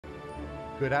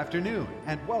Good afternoon,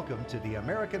 and welcome to the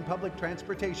American Public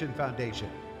Transportation Foundation.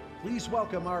 Please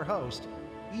welcome our host,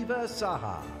 Eva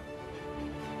Saha.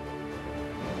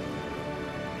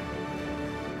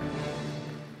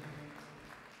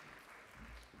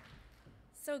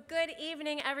 So good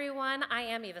evening, everyone. I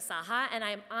am Eva Saha, and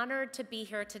I'm honored to be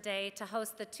here today to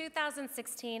host the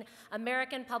 2016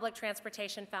 American Public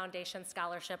Transportation Foundation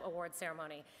Scholarship Award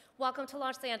Ceremony. Welcome to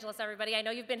Los Angeles, everybody. I know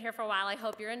you've been here for a while. I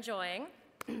hope you're enjoying.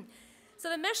 So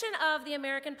the mission of the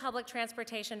American Public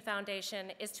Transportation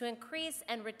Foundation is to increase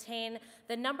and retain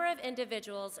the number of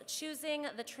individuals choosing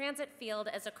the transit field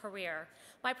as a career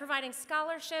by providing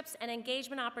scholarships and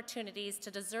engagement opportunities to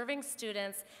deserving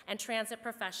students and transit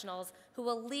professionals who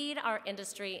will lead our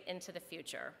industry into the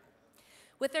future.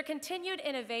 With their continued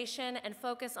innovation and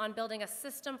focus on building a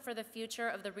system for the future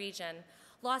of the region,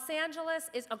 Los Angeles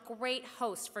is a great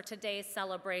host for today's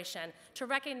celebration to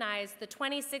recognize the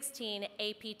 2016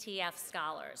 APTF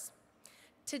scholars.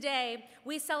 Today,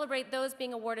 we celebrate those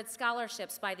being awarded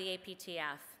scholarships by the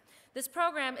APTF. This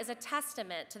program is a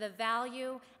testament to the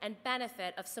value and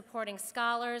benefit of supporting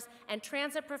scholars and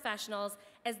transit professionals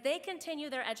as they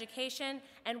continue their education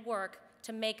and work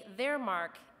to make their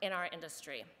mark in our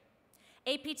industry.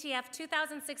 APTF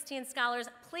 2016 scholars,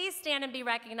 please stand and be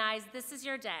recognized. This is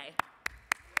your day.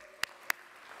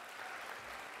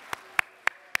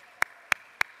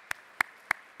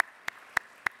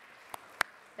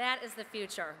 That is the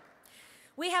future.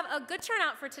 We have a good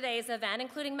turnout for today's event,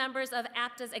 including members of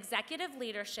APTA's executive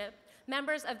leadership,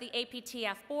 members of the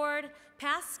APTF board,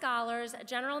 past scholars,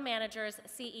 general managers,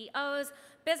 CEOs,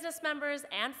 business members,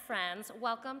 and friends.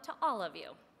 Welcome to all of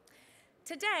you.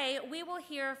 Today, we will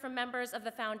hear from members of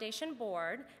the Foundation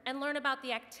board and learn about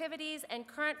the activities and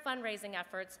current fundraising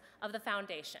efforts of the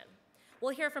Foundation.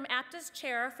 We'll hear from APTA's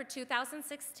chair for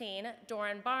 2016,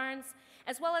 Doran Barnes,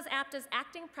 as well as APTA's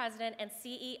acting president and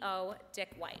CEO, Dick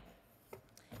White.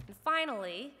 And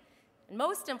finally, and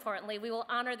most importantly, we will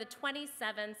honor the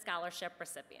 27 scholarship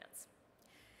recipients.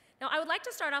 Now, I would like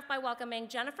to start off by welcoming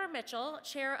Jennifer Mitchell,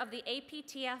 chair of the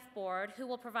APTF board, who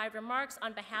will provide remarks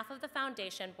on behalf of the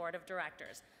Foundation Board of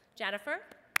Directors. Jennifer?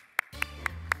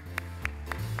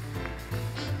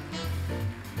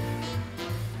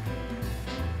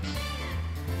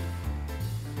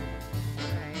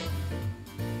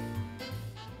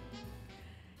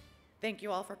 Thank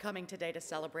you all for coming today to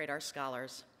celebrate our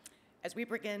scholars. As we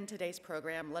begin today's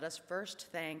program, let us first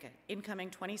thank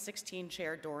incoming 2016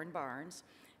 Chair Doran Barnes,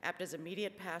 APTA's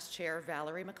immediate past Chair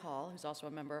Valerie McCall, who's also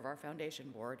a member of our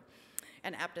Foundation Board,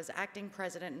 and APTA's acting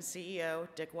President and CEO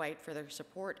Dick White for their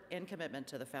support and commitment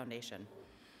to the Foundation.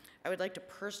 I would like to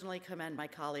personally commend my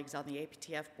colleagues on the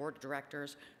APTF Board of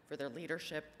Directors for their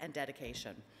leadership and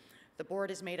dedication. The board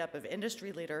is made up of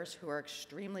industry leaders who are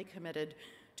extremely committed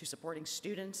to supporting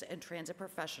students and transit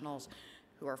professionals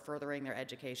who are furthering their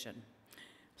education.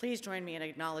 Please join me in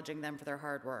acknowledging them for their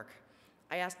hard work.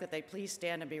 I ask that they please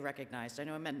stand and be recognized. I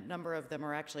know a number of them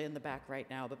are actually in the back right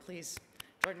now, but please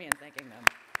join me in thanking them.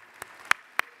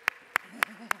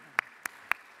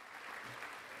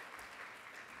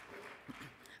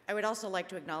 I would also like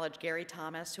to acknowledge Gary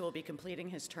Thomas, who will be completing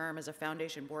his term as a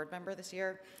Foundation board member this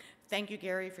year. Thank you,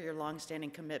 Gary, for your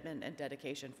longstanding commitment and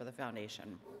dedication for the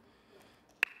Foundation.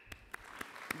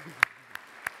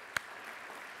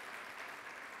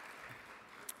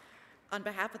 On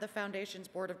behalf of the Foundation's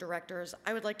Board of Directors,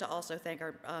 I would like to also thank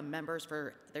our members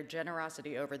for their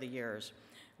generosity over the years.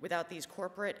 Without these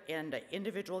corporate and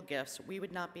individual gifts, we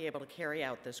would not be able to carry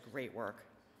out this great work.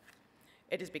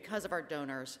 It is because of our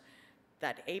donors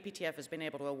that APTF has been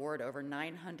able to award over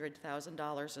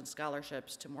 $900,000 in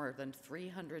scholarships to more than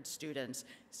 300 students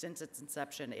since its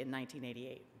inception in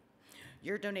 1988.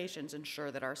 Your donations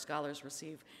ensure that our scholars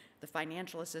receive the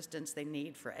financial assistance they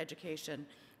need for education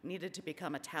needed to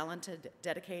become a talented,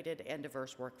 dedicated, and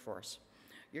diverse workforce.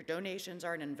 Your donations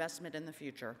are an investment in the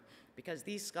future because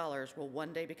these scholars will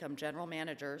one day become general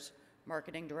managers,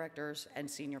 marketing directors, and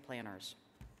senior planners.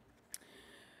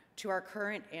 To our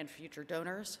current and future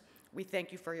donors, we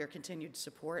thank you for your continued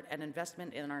support and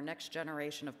investment in our next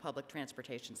generation of public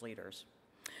transportation's leaders.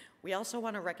 We also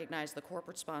want to recognize the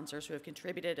corporate sponsors who have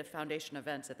contributed to Foundation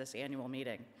events at this annual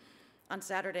meeting. On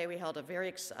Saturday, we held a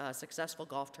very successful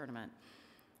golf tournament.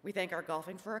 We thank our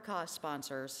Golfing for a Cause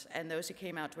sponsors and those who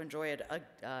came out to enjoy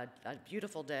a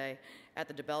beautiful day at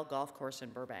the DeBell Golf Course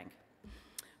in Burbank.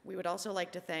 We would also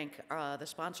like to thank the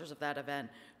sponsors of that event,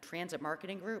 Transit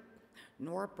Marketing Group,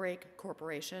 Norbrake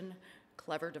Corporation,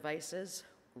 Clever Devices,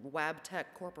 Wabtec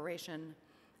Corporation,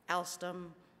 Alstom,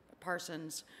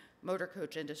 Parsons, Motor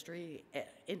Coach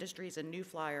Industries, and New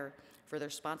Flyer for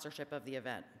their sponsorship of the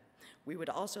event. We would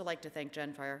also like to thank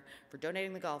Genfire for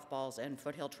donating the golf balls and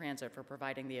Foothill Transit for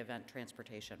providing the event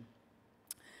transportation.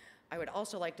 I would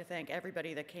also like to thank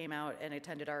everybody that came out and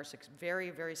attended our very,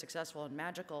 very successful and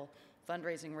magical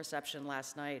fundraising reception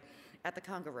last night at the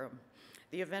Conga Room.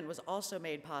 The event was also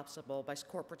made possible by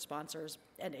corporate sponsors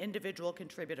and individual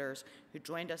contributors who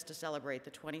joined us to celebrate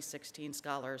the 2016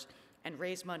 scholars and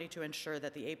raise money to ensure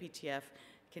that the APTF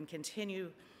can continue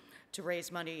to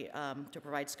raise money to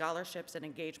provide scholarships and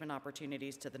engagement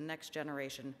opportunities to the next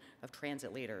generation of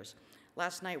transit leaders.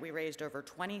 Last night, we raised over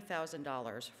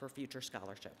 $20,000 for future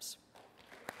scholarships.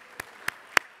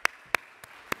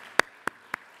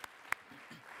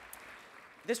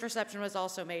 This reception was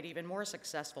also made even more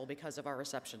successful because of our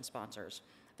reception sponsors.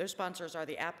 Those sponsors are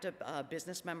the APTA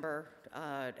Business Member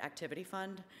Activity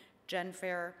Fund,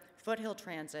 Genfare, Foothill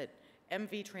Transit,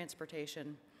 MV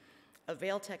Transportation,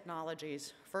 Avail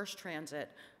Technologies, First Transit,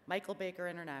 Michael Baker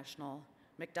International,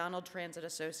 McDonald Transit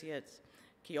Associates,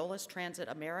 Keolis Transit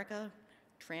America,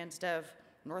 Transdev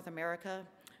North America,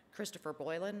 Christopher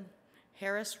Boylan,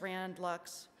 Harris Rand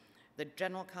Lux, the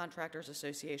General Contractors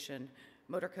Association,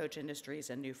 Motor Coach Industries,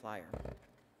 and New Flyer.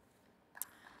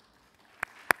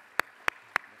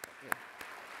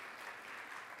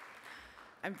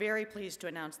 I'm very pleased to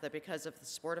announce that because of the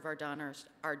support of our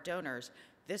donors,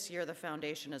 this year the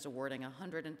foundation is awarding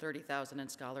 $130,000 in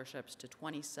scholarships to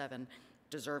 27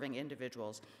 deserving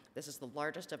individuals. This is the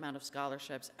largest amount of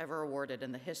scholarships ever awarded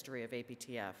in the history of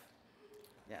APTF.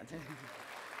 Yeah.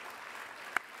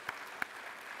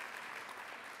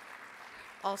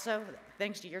 Also,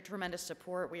 thanks to your tremendous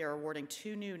support, we are awarding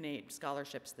 2 new named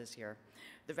scholarships this year.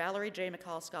 The Valerie J.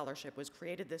 McCall Scholarship was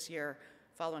created this year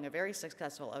following a very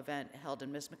successful event held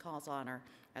in Ms. McCall's honor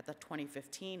at the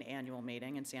 2015 annual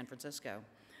meeting in San Francisco.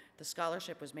 The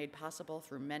scholarship was made possible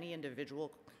through many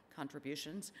individual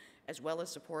contributions, as well as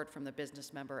support from the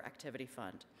Business Member Activity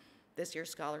Fund. This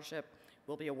year's scholarship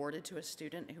will be awarded to a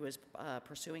student who is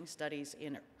pursuing studies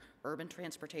in urban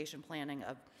transportation planning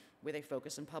with a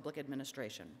focus in public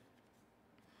administration.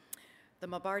 The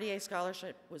Mabardier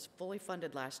Scholarship was fully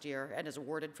funded last year and is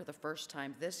awarded for the first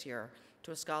time this year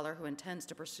to a scholar who intends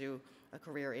to pursue a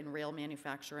career in rail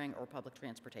manufacturing or public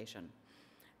transportation.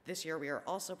 This year, we are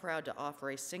also proud to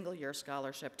offer a single-year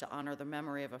scholarship to honor the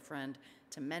memory of a friend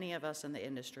to many of us in the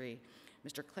industry,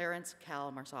 Mr. Clarence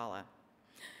Cal Marsala.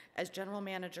 As general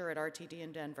manager at RTD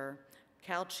in Denver,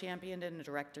 Cal championed and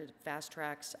directed Fast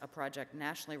Tracks, a project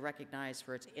nationally recognized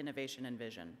for its innovation and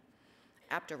vision.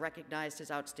 APTA recognized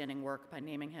his outstanding work by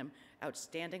naming him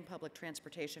Outstanding Public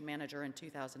Transportation Manager in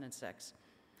 2006.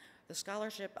 The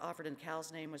scholarship offered in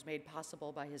Cal's name was made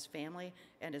possible by his family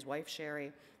and his wife,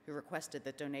 Sherry, who requested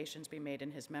that donations be made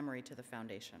in his memory to the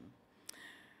foundation.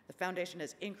 The foundation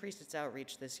has increased its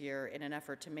outreach this year in an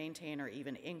effort to maintain or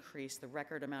even increase the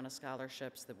record amount of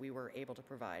scholarships that we were able to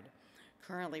provide.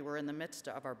 Currently, we're in the midst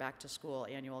of our Back to School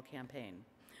annual campaign.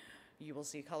 You will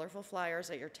see colorful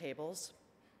flyers at your tables.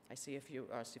 I see a few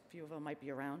of them might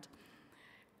be around.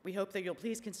 We hope that you'll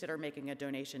please consider making a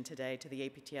donation today to the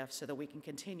APTF so that we can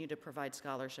continue to provide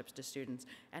scholarships to students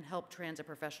and help transit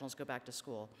professionals go back to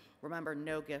school. Remember,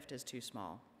 no gift is too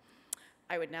small.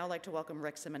 I would now like to welcome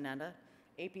Rick Simonetta,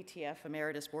 APTF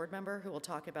Emeritus Board Member, who will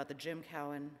talk about the Jim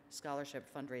Cowan Scholarship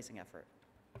fundraising effort.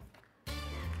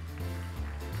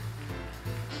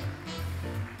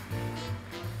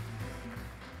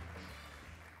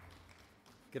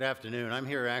 Good afternoon. I'm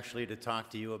here actually to talk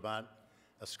to you about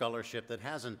a scholarship that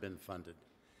hasn't been funded.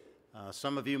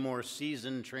 Some of you more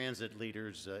seasoned transit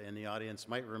leaders in the audience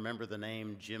might remember the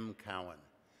name Jim Cowan.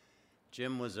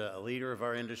 Jim was a leader of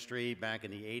our industry back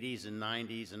in the 80s and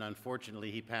 90s, and unfortunately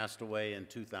he passed away in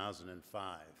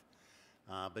 2005.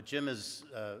 But Jim is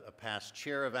a past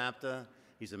chair of APTA.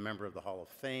 He's a member of the Hall of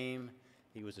Fame.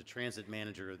 He was a Transit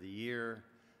Manager of the Year.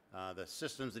 The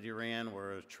systems that he ran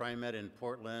were TriMet in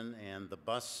Portland and the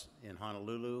bus in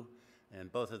Honolulu, and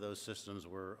both of those systems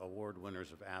were award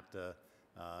winners of APTA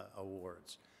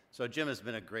awards. So Jim has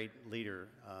been a great leader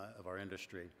of our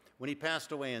industry. When he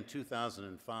passed away in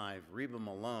 2005, Reba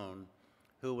Malone,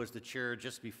 who was the chair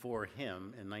just before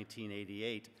him in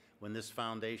 1988, when this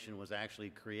foundation was actually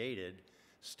created,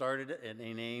 started a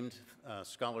named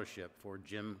scholarship for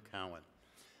Jim Cowan.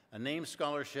 A named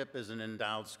scholarship is an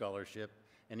endowed scholarship,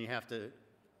 and you have to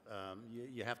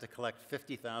collect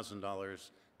 $50,000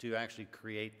 to actually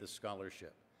create the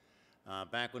scholarship.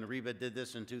 Back when Reba did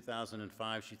this in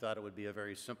 2005, she thought it would be a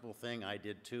very simple thing. I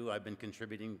did too. I've been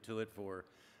contributing to it for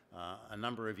a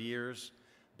number of years,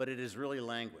 but it has really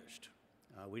languished.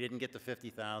 We didn't get to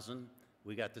 50,000,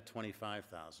 we got to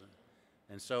 25,000.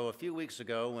 And so a few weeks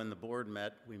ago when the board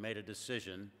met, we made a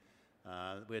decision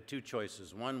We had two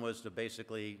choices. One was to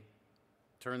basically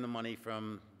turn the money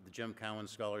from the Jim Cowan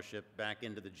Scholarship back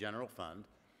into the general fund.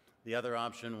 The other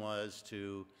option was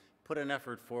to put an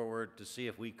effort forward to see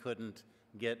if we couldn't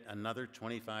get another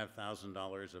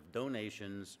 $25,000 of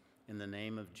donations in the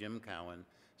name of Jim Cowan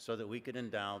so that we could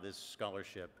endow this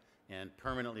scholarship and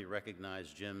permanently recognize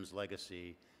Jim's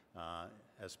legacy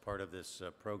as part of this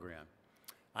program.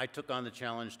 I took on the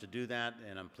challenge to do that,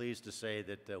 and I'm pleased to say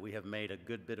that we have made a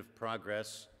good bit of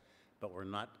progress, but we're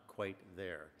not quite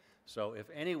there. So if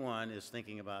anyone is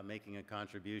thinking about making a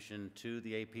contribution to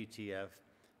the APTF,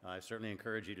 I certainly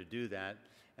encourage you to do that,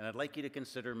 and I'd like you to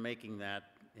consider making that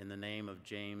in the name of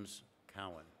James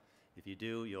Cowan. If you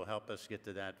do, you'll help us get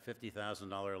to that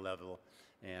 $50,000 level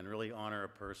and really honor a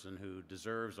person who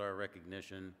deserves our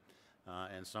recognition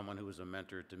and someone who was a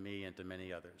mentor to me and to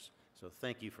many others. So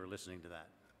thank you for listening to that.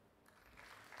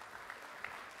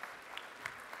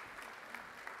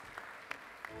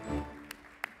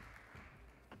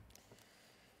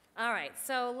 All right,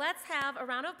 so let's have a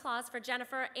round of applause for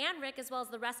Jennifer and Rick, as well as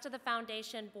the rest of the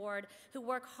foundation board who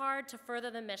work hard to further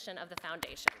the mission of the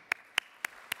foundation.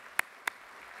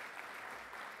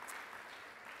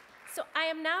 So I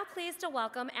am now pleased to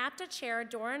welcome APTA Chair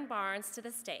Doran Barnes to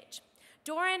the stage.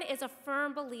 Doran is a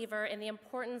firm believer in the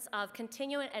importance of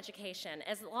continuing education,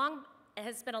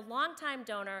 has been a longtime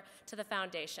donor to the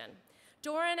foundation.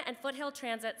 Doran and Foothill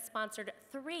Transit sponsored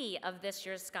 3 of this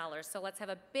year's scholars, so let's have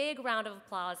a big round of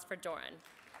applause for Doran.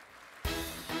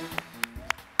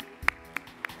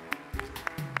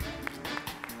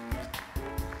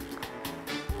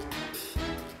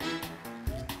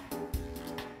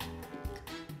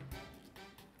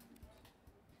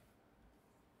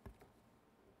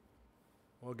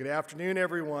 Well, good afternoon,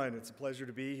 everyone. It's a pleasure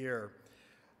to be here.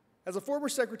 As a former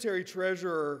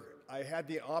Secretary-Treasurer, I had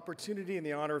the opportunity and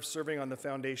the honor of serving on the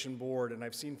Foundation board, and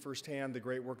I've seen firsthand the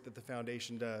great work that the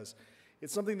Foundation does.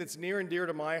 It's something that's near and dear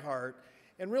to my heart,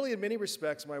 and really in many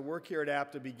respects, my work here at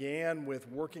APTA began with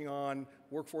working on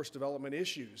workforce development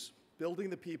issues, building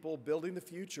the people, building the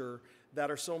future that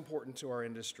are so important to our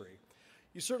industry.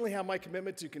 You certainly have my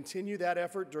commitment to continue that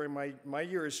effort during my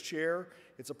year as chair.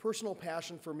 It's a personal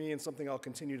passion for me and something I'll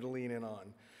continue to lean in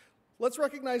on. Let's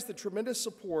recognize the tremendous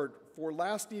support for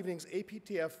last evening's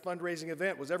APTF fundraising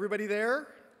event. Was everybody there?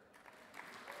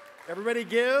 Everybody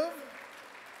give?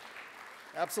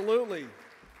 Absolutely. It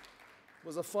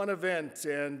was a fun event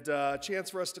and a chance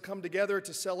for us to come together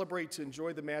to celebrate, to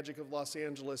enjoy the magic of Los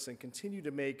Angeles and continue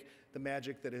to make the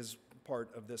magic that is part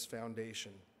of this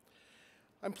foundation.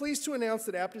 I'm pleased to announce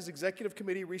that APTA's Executive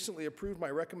Committee recently approved my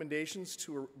recommendations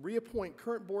to reappoint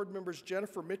current board members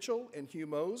Jennifer Mitchell and Hugh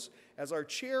Mose as our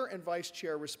chair and vice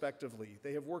chair, respectively.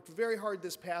 They have worked very hard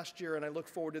this past year, and I look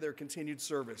forward to their continued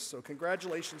service. So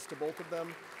congratulations to both of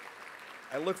them.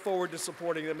 I look forward to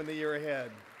supporting them in the year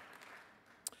ahead.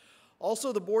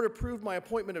 Also, the board approved my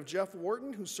appointment of Jeff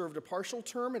Wharton, who served a partial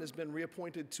term and has been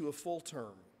reappointed to a full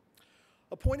term.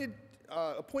 Appointed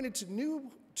to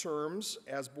new terms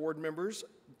as board members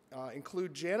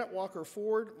include Janet Walker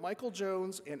Ford, Michael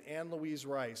Jones, and Ann Louise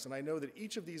Rice. And I know that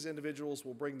each of these individuals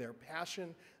will bring their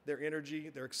passion, their energy,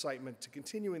 their excitement to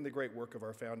continuing the great work of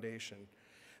our foundation.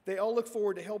 They all look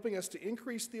forward to helping us to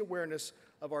increase the awareness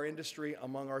of our industry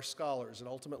among our scholars, and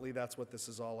ultimately that's what this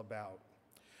is all about.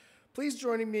 Please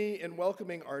join me in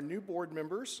welcoming our new board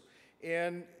members,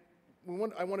 and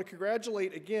I want to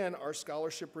congratulate again our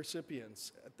scholarship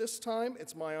recipients. At this time,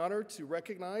 it's my honor to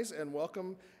recognize and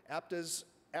welcome APTA's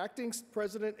Acting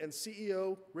President and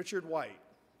CEO, Richard White.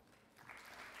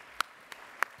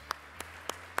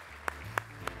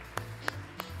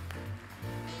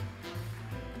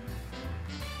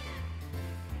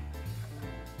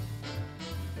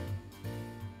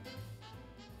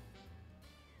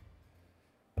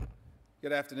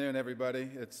 Good afternoon, everybody.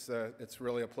 It's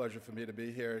really a pleasure for me to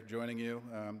be here joining you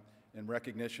in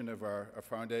recognition of our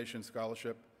Foundation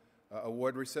Scholarship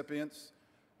Award recipients.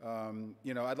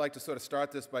 I'd like to sort of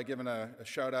start this by giving a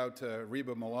shout out to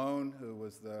Reba Malone, who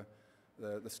was the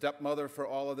stepmother for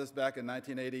all of this back in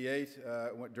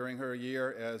 1988 during her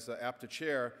year as APTA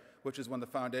Chair, which is when the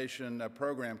Foundation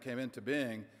program came into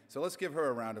being. So let's give her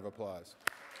a round of applause.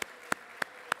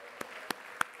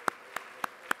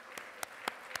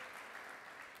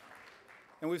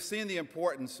 And we've seen the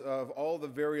importance of all the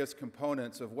various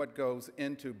components of what goes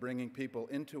into bringing people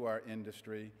into our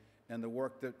industry and the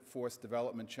workforce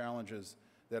development challenges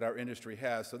that our industry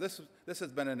has. So this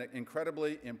has been an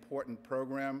incredibly important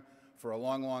program for a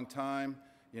long, long time.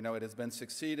 It has been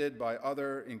succeeded by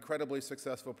other incredibly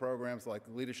successful programs like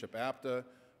Leadership APTA,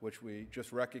 which we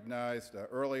just recognized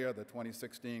earlier, the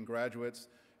 2016 graduates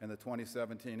and the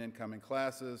 2017 incoming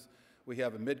classes. We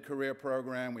have a mid-career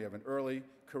program. We have an early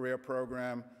career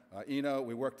program. ENO,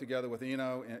 we work together with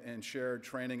ENO in shared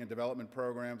training and development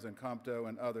programs, and COMPTO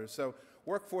and others. So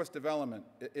workforce development,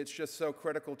 it's just so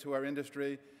critical to our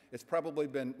industry. It's probably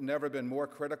never been more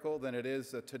critical than it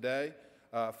is today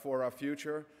for our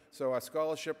future. So our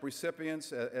scholarship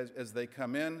recipients, as they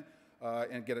come in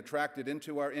and get attracted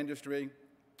into our industry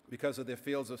because of their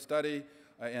fields of study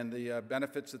and the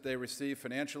benefits that they receive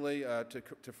financially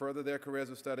to further their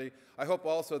careers of study, I hope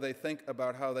also they think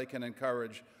about how they can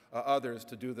encourage others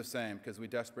to do the same, because we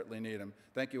desperately need them.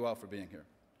 Thank you all for being here.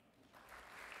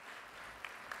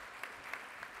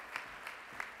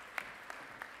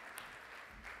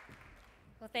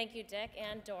 Well, thank you, Dick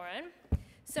and Doran.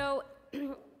 So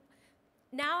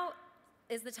now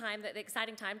is the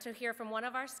exciting time to hear from one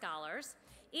of our scholars.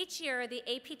 Each year, the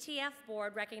APTF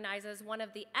board recognizes one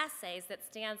of the essays that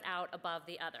stands out above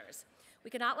the others. We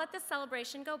cannot let this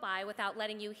celebration go by without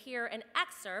letting you hear an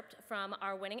excerpt from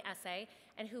our winning essay,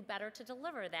 and who better to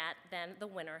deliver that than the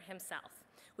winner himself.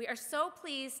 We are so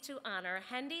pleased to honor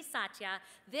Hendy Satya,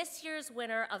 this year's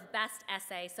winner of Best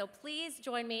Essay. So please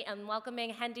join me in welcoming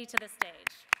Hendy to the stage.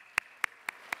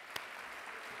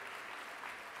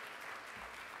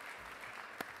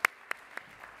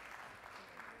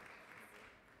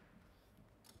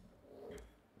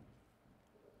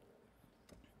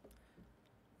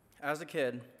 As a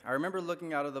kid, I remember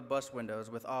looking out of the bus windows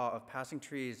with awe of passing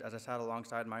trees as I sat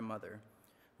alongside my mother.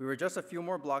 We were just a few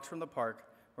more blocks from the park,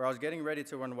 where I was getting ready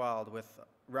to run wild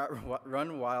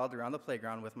around the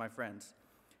playground with my friends.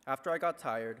 After I got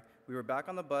tired, we were back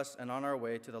on the bus and on our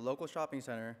way to the local shopping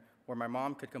center where my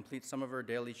mom could complete some of her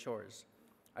daily chores.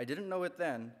 I didn't know it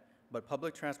then, but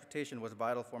public transportation was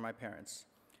vital for my parents.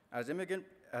 As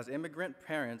immigrant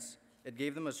parents, it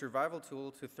gave them a survival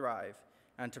tool to thrive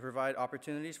and to provide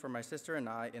opportunities for my sister and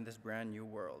I in this brand new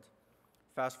world.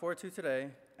 Fast forward to today,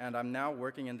 and I'm now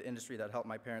working in the industry that helped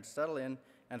my parents settle in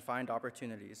and find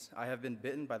opportunities. I have been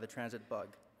bitten by the transit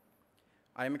bug.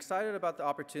 I am excited about the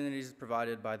opportunities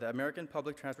provided by the American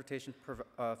Public Transportation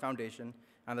Foundation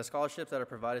and the scholarships that are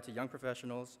provided to young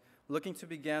professionals looking to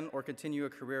begin or continue a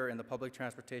career in the public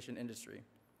transportation industry.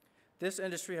 This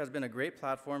industry has been a great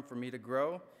platform for me to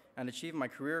grow and achieve my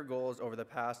career goals over the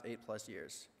past 8+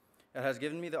 years. It has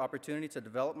given me the opportunity to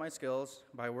develop my skills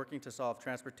by working to solve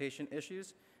transportation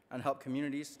issues and help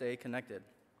communities stay connected.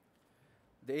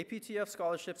 The APTF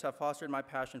scholarships have fostered my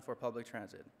passion for public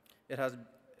transit. It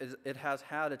has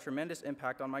had a tremendous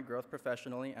impact on my growth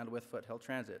professionally and with Foothill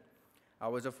Transit. I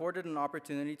was afforded an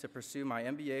opportunity to pursue my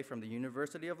MBA from the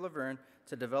University of Laverne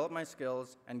to develop my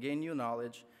skills and gain new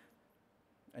knowledge.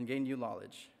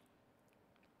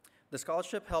 The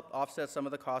scholarship helped offset some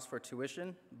of the costs for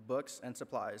tuition, books, and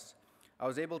supplies. I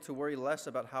was able to worry less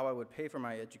about how I would pay for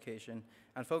my education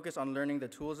and focus on learning the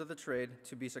tools of the trade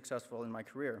to be successful in my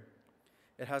career.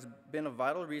 It has been a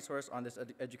vital resource on this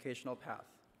educational path.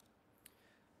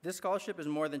 This scholarship is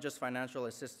more than just financial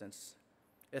assistance.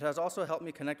 It has also helped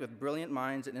me connect with brilliant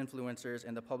minds and influencers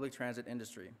in the public transit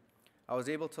industry. I was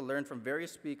able to learn from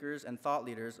various speakers and thought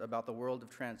leaders about the world of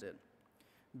transit.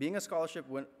 Being a scholarship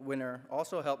winner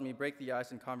also helped me break the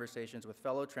ice in conversations with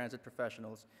fellow transit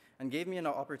professionals and gave me an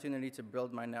opportunity to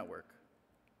build my network.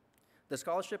 The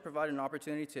scholarship provided an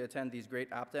opportunity to attend these great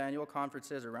APTA annual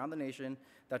conferences around the nation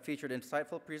that featured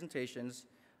insightful presentations,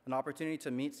 an opportunity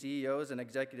to meet CEOs and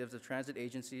executives of transit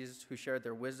agencies who shared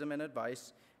their wisdom and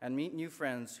advice, and meet new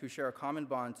friends who share a common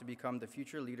bond to become the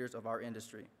future leaders of our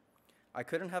industry. I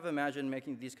couldn't have imagined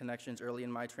making these connections early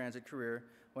in my transit career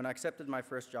when I accepted my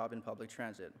first job in public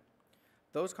transit.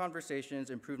 Those conversations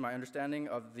improved my understanding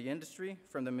of the industry,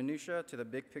 from the minutiae to the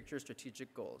big picture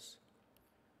strategic goals.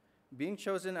 Being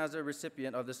chosen as a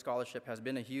recipient of this scholarship has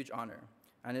been a huge honor,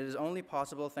 and it is only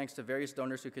possible thanks to various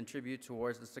donors who contribute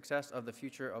towards the success of the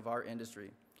future of our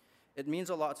industry. It means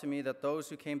a lot to me that those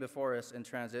who came before us in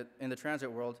the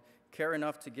transit world care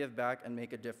enough to give back and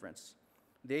make a difference.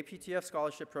 The APTF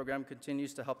scholarship program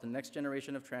continues to help the next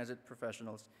generation of transit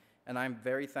professionals, and I'm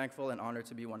very thankful and honored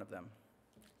to be one of them.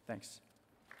 Thanks.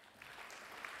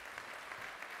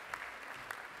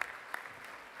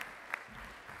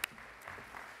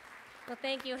 Well,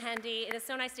 thank you, Hendy. It is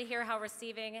so nice to hear how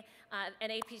receiving an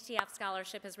APTF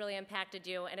scholarship has really impacted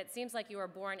you, and it seems like you were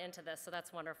born into this, so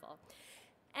that's wonderful.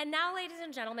 And now, ladies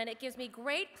and gentlemen, it gives me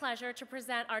great pleasure to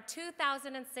present our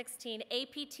 2016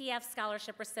 APTF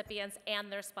scholarship recipients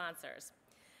and their sponsors.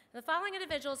 The following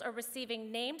individuals are receiving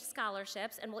named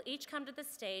scholarships and will each come to the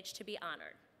stage to be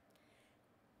honored.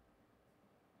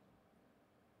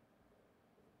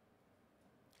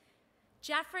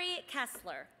 Jeffrey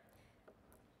Kessler,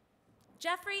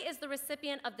 Jeffrey is the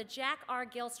recipient of the Jack R.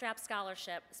 Gilstrap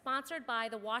Scholarship, sponsored by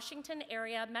the Washington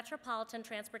Area Metropolitan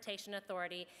Transportation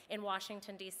Authority in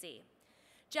Washington, D.C.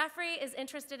 Jeffrey is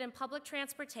interested in public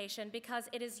transportation because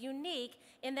it is unique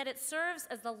in that it serves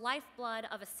as the lifeblood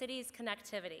of a city's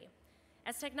connectivity.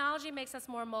 As technology makes us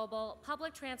more mobile,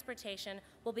 public transportation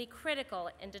will be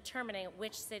critical in determining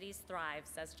which cities thrive,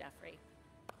 says Jeffrey.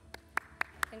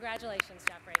 Congratulations,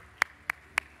 Jeffrey.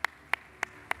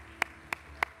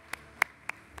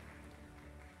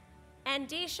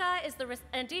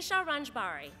 Andisha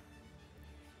Ranjbari.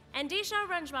 Andisha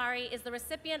Ranjbari is the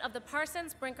recipient of the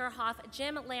Parsons Brinkerhoff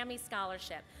Jim Lammy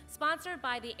Scholarship, sponsored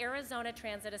by the Arizona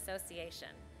Transit Association.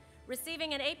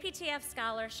 Receiving an APTF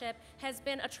scholarship has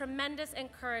been a tremendous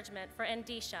encouragement for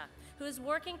Andisha, who is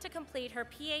working to complete her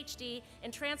PhD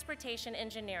in transportation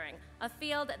engineering, a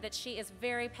field that she is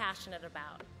very passionate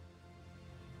about.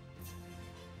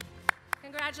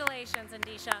 Congratulations,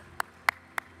 Andisha.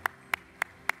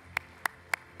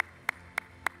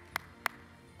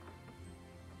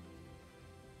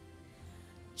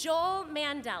 Joel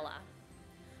Mandela.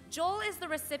 Joel is the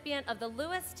recipient of the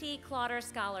Lewis T. Clodder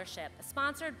Scholarship,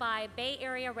 sponsored by Bay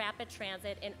Area Rapid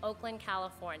Transit in Oakland,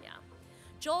 California.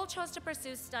 Joel chose to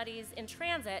pursue studies in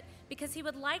transit because he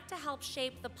would like to help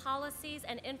shape the policies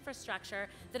and infrastructure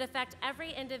that affect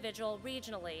every individual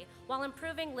regionally while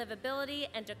improving livability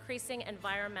and decreasing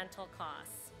environmental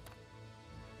costs.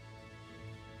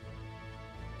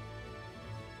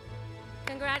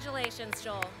 Congratulations,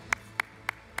 Joel.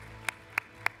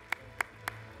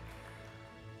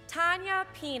 Tanya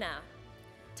Pina.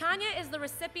 Tanya is the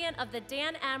recipient of the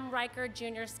Dan M. Riker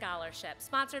Jr. Scholarship,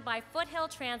 sponsored by Foothill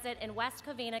Transit in West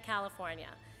Covina, California.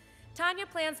 Tanya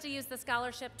plans to use the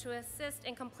scholarship to assist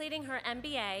in completing her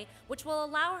MBA, which will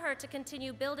allow her to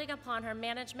continue building upon her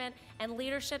management and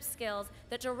leadership skills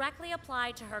that directly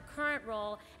apply to her current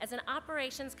role as an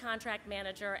operations contract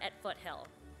manager at Foothill.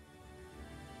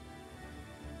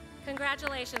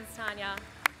 Congratulations, Tanya.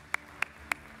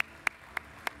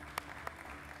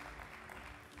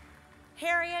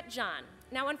 Harriet John.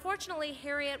 Now, unfortunately,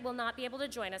 Harriet will not be able to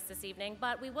join us this evening,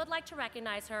 but we would like to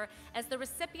recognize her as the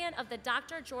recipient of the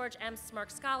Dr. George M. Smirk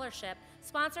Scholarship,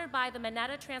 sponsored by the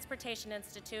Mineta Transportation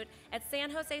Institute at San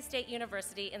Jose State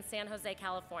University in San Jose,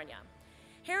 California.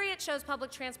 Harriet chose public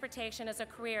transportation as a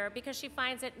career because she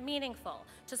finds it meaningful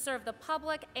to serve the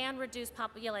public and reduce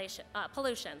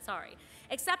pollution.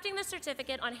 Accepting the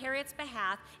certificate on Harriet's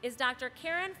behalf is Dr.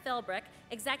 Karen Philbrick,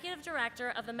 Executive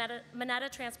Director of the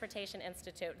Mineta Transportation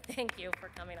Institute. Thank you for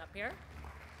coming up here.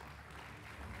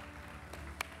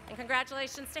 And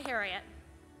congratulations to Harriet.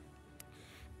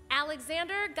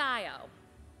 Alexander Gaio.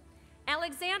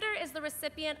 Alexander is the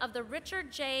recipient of the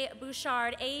Richard J.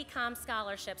 Bouchard AECOM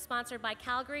Scholarship, sponsored by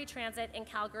Calgary Transit in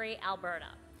Calgary, Alberta.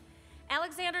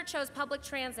 Alexander chose public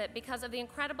transit because of the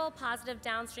incredible positive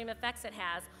downstream effects it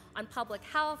has on public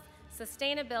health,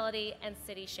 sustainability, and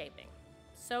city shaping.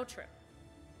 So true.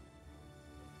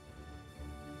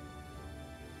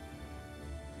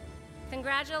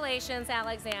 Congratulations,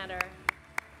 Alexander.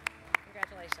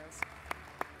 Congratulations.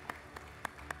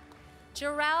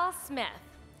 Jarrell Smith.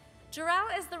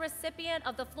 Jarrell is the recipient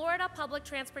of the Florida Public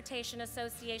Transportation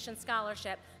Association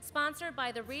Scholarship, sponsored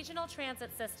by the Regional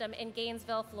Transit System in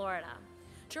Gainesville, Florida.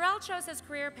 Jarrell chose his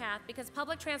career path because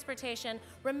public transportation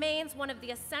remains one of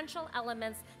the essential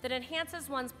elements that enhances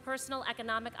one's personal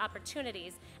economic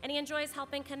opportunities, and he enjoys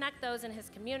helping connect those in his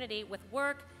community with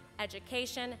work,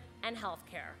 education, and health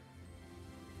care.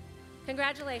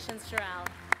 Congratulations, Jarrell.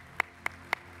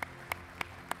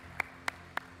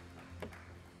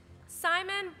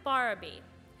 Simon Baraby.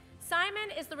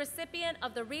 Simon is the recipient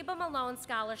of the Reba Malone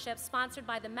Scholarship, sponsored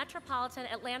by the Metropolitan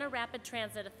Atlanta Rapid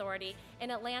Transit Authority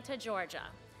in Atlanta, Georgia.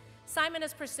 Simon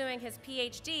is pursuing his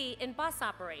PhD in bus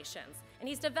operations, and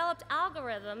he's developed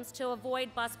algorithms to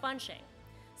avoid bus bunching.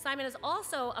 Simon is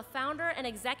also a founder and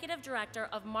executive director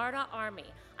of MARTA Army,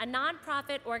 a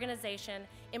nonprofit organization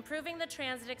improving the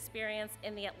transit experience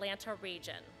in the Atlanta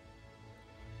region.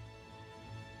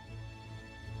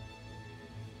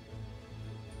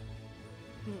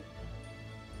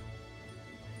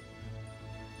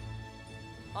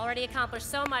 Already accomplished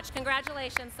so much.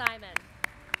 Congratulations, Simon.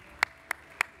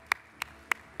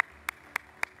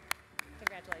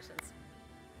 Congratulations.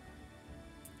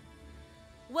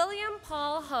 William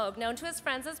Paul Hogue, known to his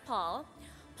friends as Paul.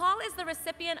 Paul is the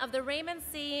recipient of the Raymond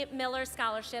C. Miller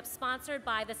Scholarship, sponsored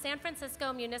by the San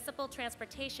Francisco Municipal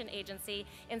Transportation Agency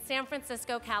in San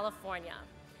Francisco, California.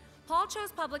 Paul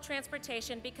chose public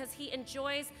transportation because he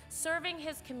enjoys serving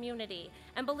his community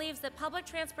and believes that public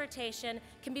transportation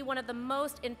can be one of the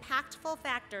most impactful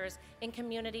factors in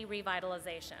community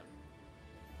revitalization.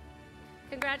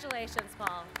 Congratulations,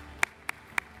 Paul.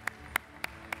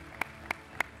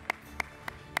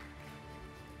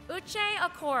 Uche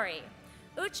Okori.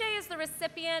 Uche is the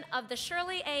recipient of the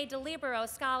Shirley A. DeLibero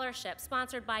Scholarship,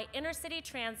 sponsored by Intercity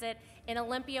Transit in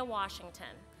Olympia,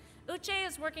 Washington. Uche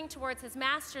is working towards his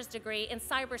master's degree in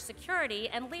cybersecurity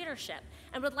and leadership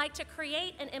and would like to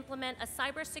create and implement a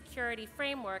cybersecurity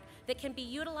framework that can be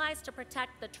utilized to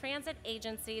protect the transit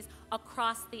agencies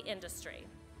across the industry.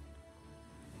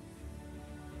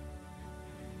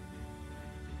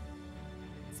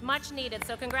 It's much needed,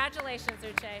 so congratulations,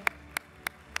 Uche.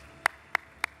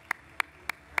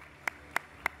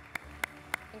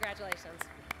 Congratulations.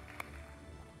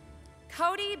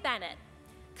 Cody Bennett.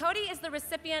 Cody is the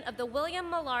recipient of the William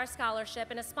Millar Scholarship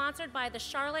and is sponsored by the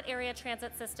Charlotte Area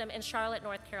Transit System in Charlotte,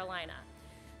 North Carolina.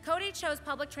 Cody chose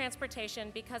public transportation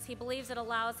because he believes it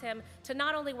allows him to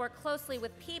not only work closely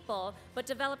with people, but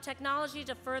develop technology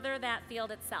to further that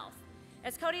field itself.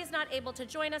 As Cody is not able to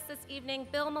join us this evening,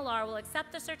 Bill Millar will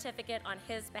accept the certificate on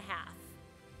his behalf.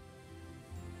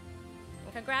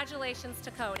 And congratulations to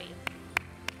Cody.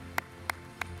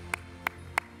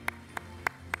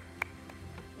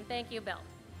 And thank you, Bill.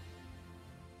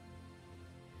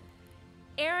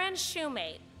 Aaron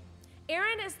Shoemate.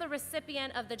 Aaron is the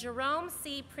recipient of the Jerome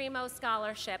C. Primo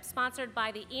Scholarship, sponsored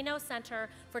by the Eno Center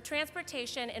for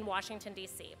Transportation in Washington,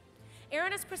 D.C.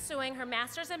 Aaron is pursuing her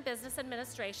master's in business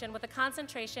administration with a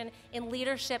concentration in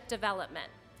leadership development.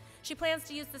 She plans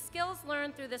to use the skills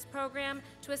learned through this program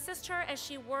to assist her as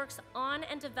she works on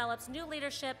and develops new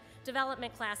leadership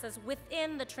development classes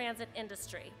within the transit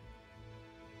industry.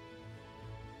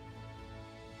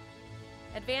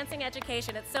 Advancing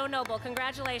education, it's so noble.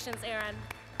 Congratulations, Aaron.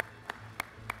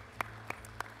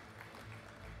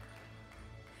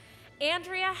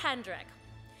 Andrea Hendrick.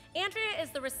 Andrea is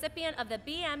the recipient of the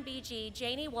BMBG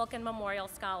Janie Wilkin Memorial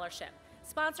Scholarship,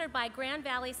 sponsored by Grand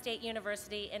Valley State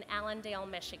University in Allendale,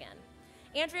 Michigan.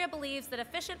 Andrea believes that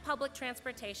efficient public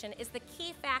transportation is the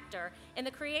key factor in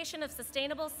the creation of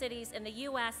sustainable cities in the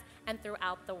U.S. and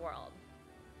throughout the world.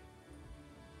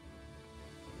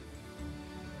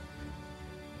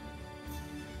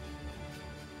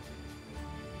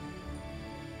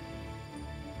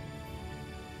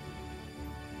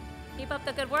 Keep up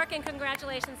the good work and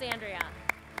congratulations, Andrea.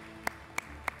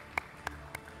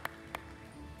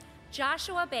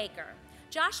 Joshua Baker.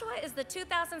 Joshua is the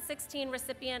 2016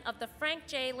 recipient of the Frank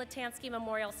J. Latansky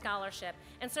Memorial Scholarship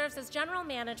and serves as general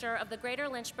manager of the Greater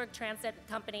Lynchburg Transit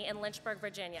Company in Lynchburg,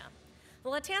 Virginia. The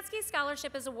Latansky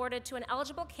Scholarship is awarded to an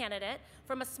eligible candidate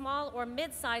from a small or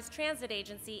mid-sized transit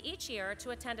agency each year to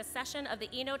attend a session of the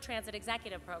Eno Transit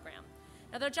Executive Program.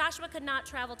 Now, though Joshua could not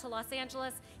travel to Los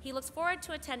Angeles, he looks forward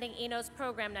to attending Eno's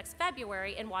program next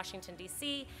February in Washington,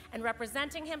 D.C., and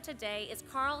representing him today is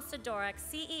Carl Sidorek,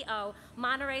 CEO,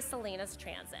 Monterey Salinas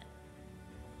Transit.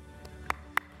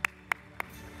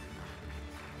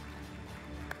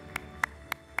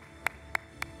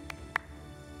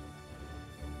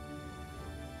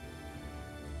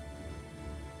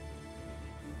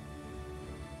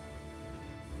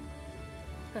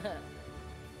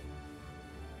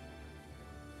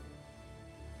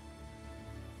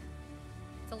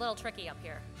 It's a little tricky up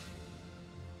here.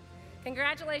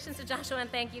 Congratulations to Joshua and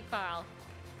thank you, Carl.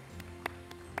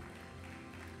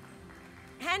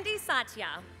 Hendi Satya.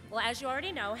 Well, as you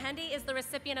already know, Hendi is the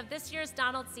recipient of this year's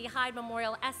Donald C. Hyde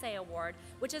Memorial Essay Award,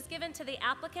 which is given to the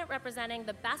applicant representing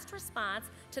the best response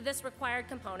to this required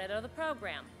component of the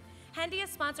program. Hendi is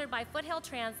sponsored by Foothill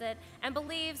Transit and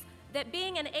believes that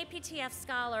being an APTF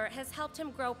scholar has helped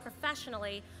him grow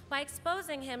professionally by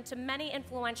exposing him to many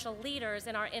influential leaders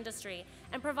in our industry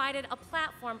and provided a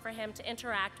platform for him to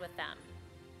interact with them.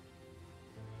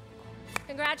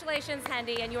 Congratulations,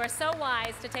 Hendi, and you are so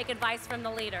wise to take advice from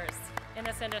the leaders in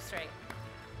this industry.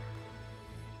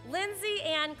 Lindsay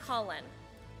Ann Cullen.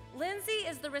 Lindsay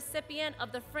is the recipient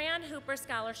of the Fran Hooper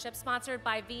Scholarship sponsored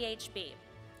by VHB.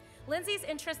 Lindsay's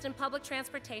interest in public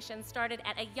transportation started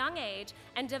at a young age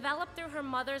and developed through her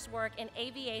mother's work in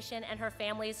aviation and her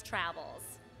family's travels.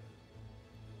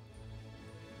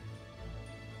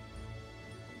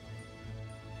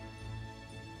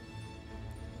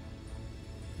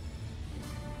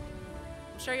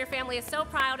 I'm sure your family is so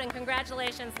proud, and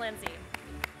congratulations, Lindsay.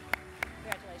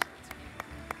 Congratulations.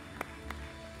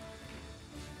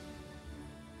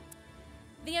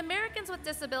 The Americans with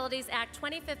Disabilities Act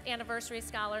 25th Anniversary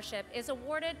Scholarship is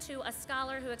awarded to a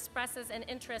scholar who expresses an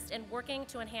interest in working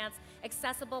to enhance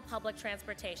accessible public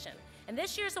transportation. And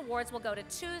this year's awards will go to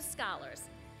two scholars.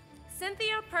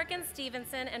 Cynthia Perkins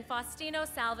Stevenson and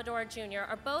Faustino Salvador Jr.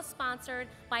 are both sponsored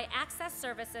by Access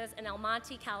Services in El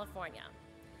Monte, California.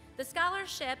 The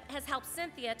scholarship has helped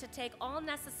Cynthia to take all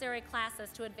necessary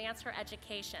classes to advance her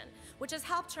education, which has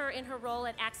helped her in her role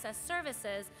at Access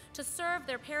Services to serve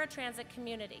their paratransit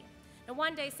community. And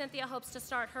one day, Cynthia hopes to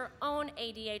start her own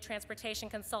ADA transportation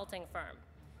consulting firm.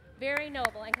 Very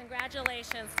noble, and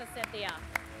congratulations to Cynthia.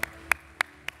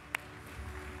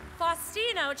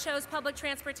 Faustino chose public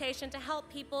transportation to help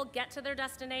people get to their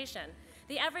destination.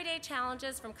 The everyday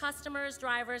challenges from customers,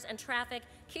 drivers, and traffic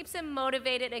keeps him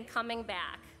motivated and coming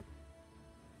back.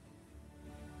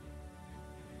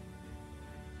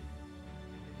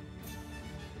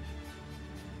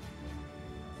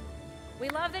 We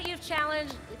love that you've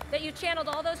channeled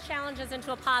all those challenges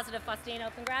into a positive,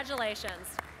 Faustino.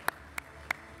 Congratulations.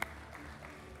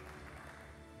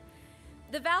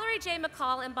 The Valerie J.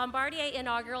 McCall and Bombardier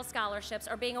inaugural scholarships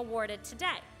are being awarded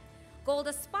today. Gold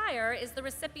Aspire is the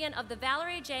recipient of the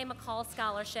Valerie J. McCall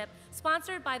Scholarship,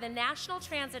 sponsored by the National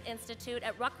Transit Institute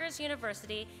at Rutgers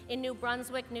University in New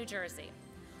Brunswick, New Jersey.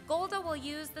 Golda will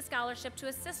use the scholarship to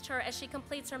assist her as she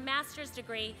completes her master's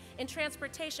degree in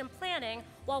transportation planning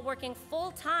while working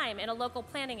full-time in a local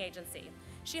planning agency.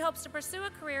 She hopes to pursue a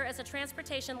career as a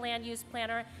transportation land use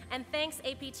planner and thanks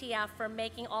APTF for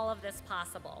making all of this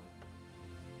possible.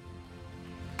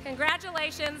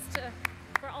 Congratulations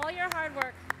for all your hard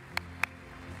work.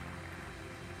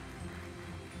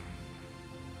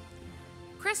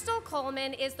 Crystal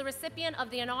Coleman is the recipient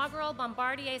of the inaugural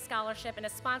Bombardier Scholarship and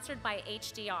is sponsored by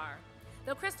HDR.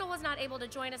 Though Crystal was not able to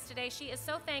join us today, she is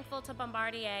so thankful to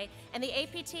Bombardier and the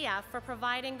APTF for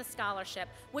providing the scholarship,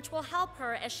 which will help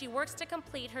her as she works to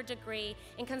complete her degree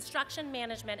in construction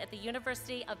management at the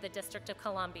University of the District of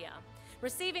Columbia.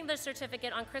 Receiving the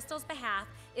certificate on Crystal's behalf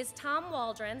is Tom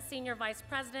Waldron, Senior Vice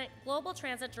President, Global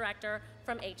Transit Director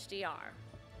from HDR.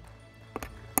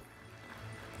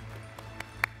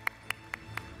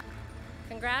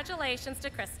 Congratulations to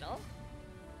Crystal.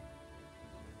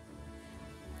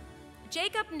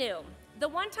 Jacob New. The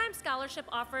one-time scholarship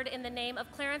offered in the name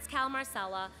of Clarence Cal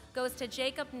Marcella goes to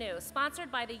Jacob New,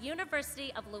 sponsored by the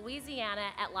University of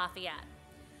Louisiana at Lafayette.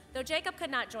 Though Jacob could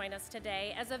not join us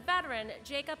today, as a veteran,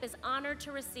 Jacob is honored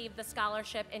to receive the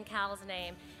scholarship in Cal's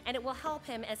name, and it will help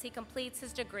him as he completes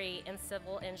his degree in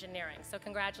civil engineering. So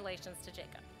congratulations to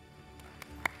Jacob.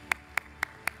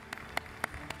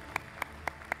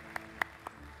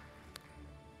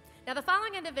 Now, the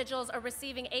following individuals are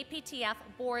receiving APTF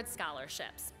board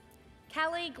scholarships.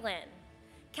 Kelly Glynn.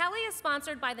 Kelly is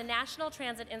sponsored by the National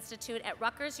Transit Institute at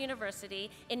Rutgers University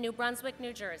in New Brunswick,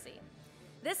 New Jersey.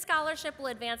 This scholarship will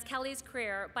advance Kelly's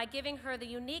career by giving her the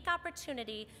unique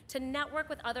opportunity to network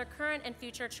with other current and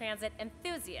future transit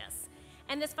enthusiasts.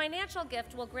 And this financial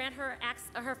gift will grant her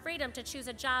her freedom to choose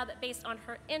a job based on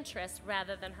her interests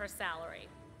rather than her salary.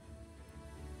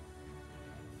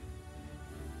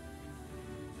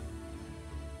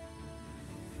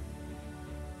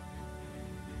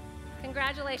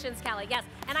 Congratulations, Kelly. Yes,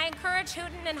 and I encourage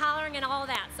hooting and hollering and all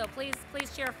that, so please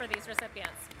cheer for these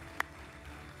recipients.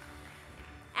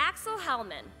 Axel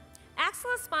Hellman. Axel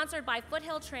is sponsored by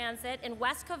Foothill Transit in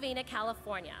West Covina,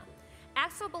 California.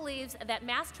 Axel believes that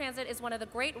mass transit is one of the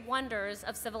great wonders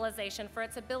of civilization for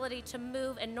its ability to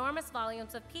move enormous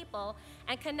volumes of people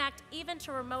and connect even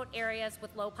to remote areas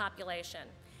with low population.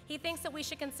 He thinks that we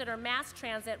should consider mass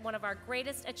transit one of our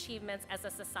greatest achievements as a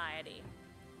society.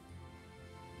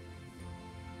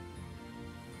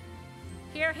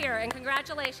 Hear, hear, and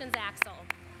congratulations, Axel.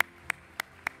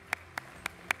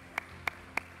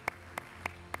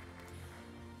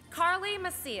 Carly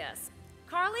Macias.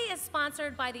 Carly is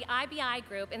sponsored by the IBI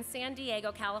Group in San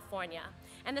Diego, California,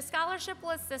 and the scholarship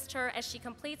will assist her as she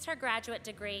completes her graduate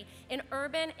degree in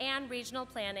urban and regional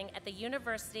planning at the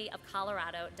University of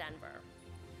Colorado, Denver.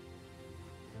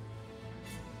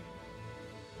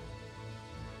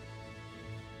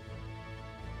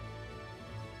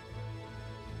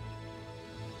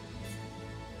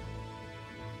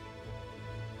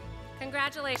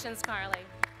 Congratulations, Carly.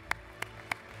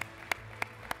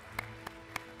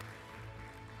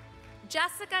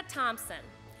 Jessica Thompson.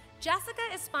 Jessica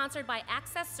is sponsored by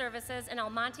Access Services in El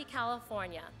Monte,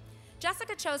 California.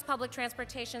 Jessica chose public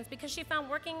transportation because she found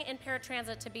working in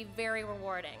paratransit to be very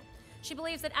rewarding. She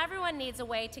believes that everyone needs a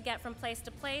way to get from place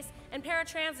to place, and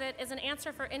paratransit is an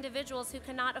answer for individuals who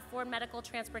cannot afford medical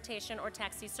transportation or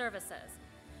taxi services.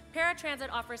 Paratransit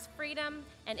offers freedom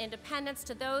and independence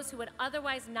to those who would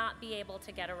otherwise not be able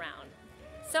to get around.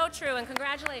 So true, and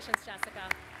congratulations, Jessica.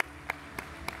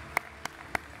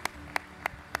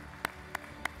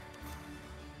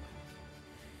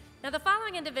 Now, the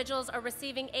following individuals are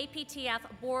receiving APTF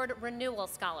Board Renewal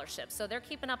Scholarships, so they're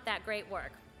keeping up that great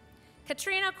work.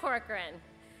 Katrina Corcoran.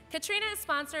 Katrina is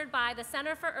sponsored by the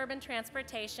Center for Urban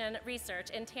Transportation Research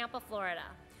in Tampa, Florida.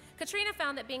 Katrina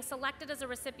found that being selected as a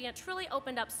recipient truly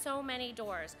opened up so many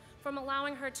doors, from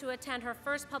allowing her to attend her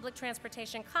first public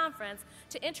transportation conference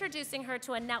to introducing her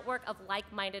to a network of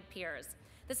like-minded peers.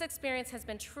 This experience has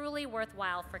been truly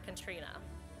worthwhile for Katrina.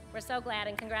 We're so glad,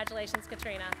 and congratulations,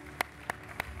 Katrina.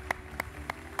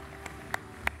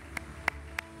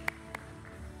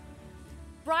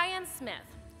 Brian Smith.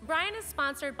 Brian is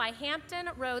sponsored by Hampton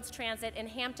Roads Transit in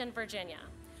Hampton, Virginia.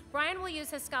 Brian will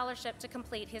use his scholarship to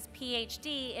complete his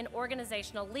PhD in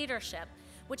organizational leadership,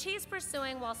 which he is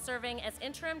pursuing while serving as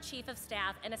interim chief of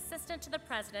staff and assistant to the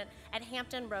president at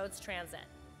Hampton Roads Transit.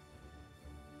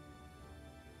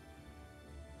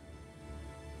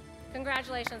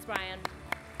 Congratulations, Brian.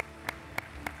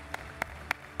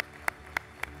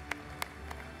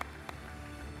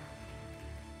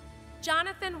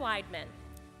 Jonathan Weidman.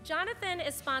 Jonathan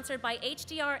is sponsored by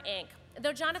HDR Inc.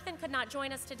 Though Jonathan could not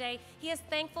join us today, he is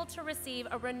thankful to receive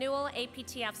a renewal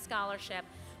APTF scholarship,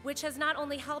 which has not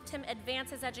only helped him advance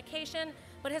his education,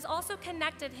 but has also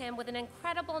connected him with an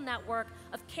incredible network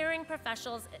of caring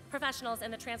professionals in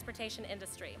the transportation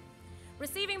industry.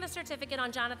 Receiving the certificate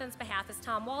on Jonathan's behalf is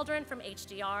Tom Waldron from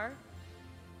HDR.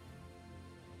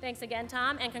 Thanks again,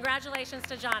 Tom, and congratulations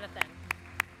to Jonathan.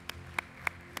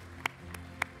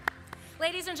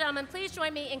 Ladies and gentlemen, please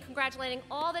join me in congratulating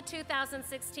all the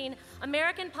 2016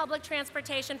 American Public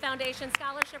Transportation Foundation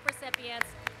Scholarship recipients.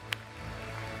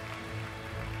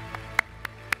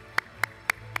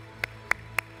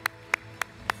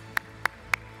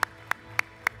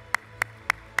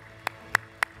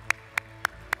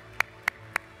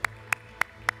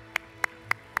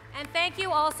 And thank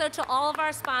you also to all of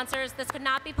our sponsors. This could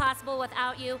not be possible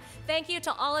without you. Thank you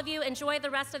to all of you. Enjoy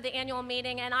the rest of the annual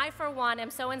meeting. And I, for one,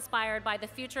 am so inspired by the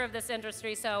future of this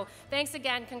industry. So thanks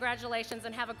again, congratulations,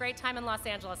 and have a great time in Los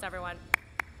Angeles, everyone.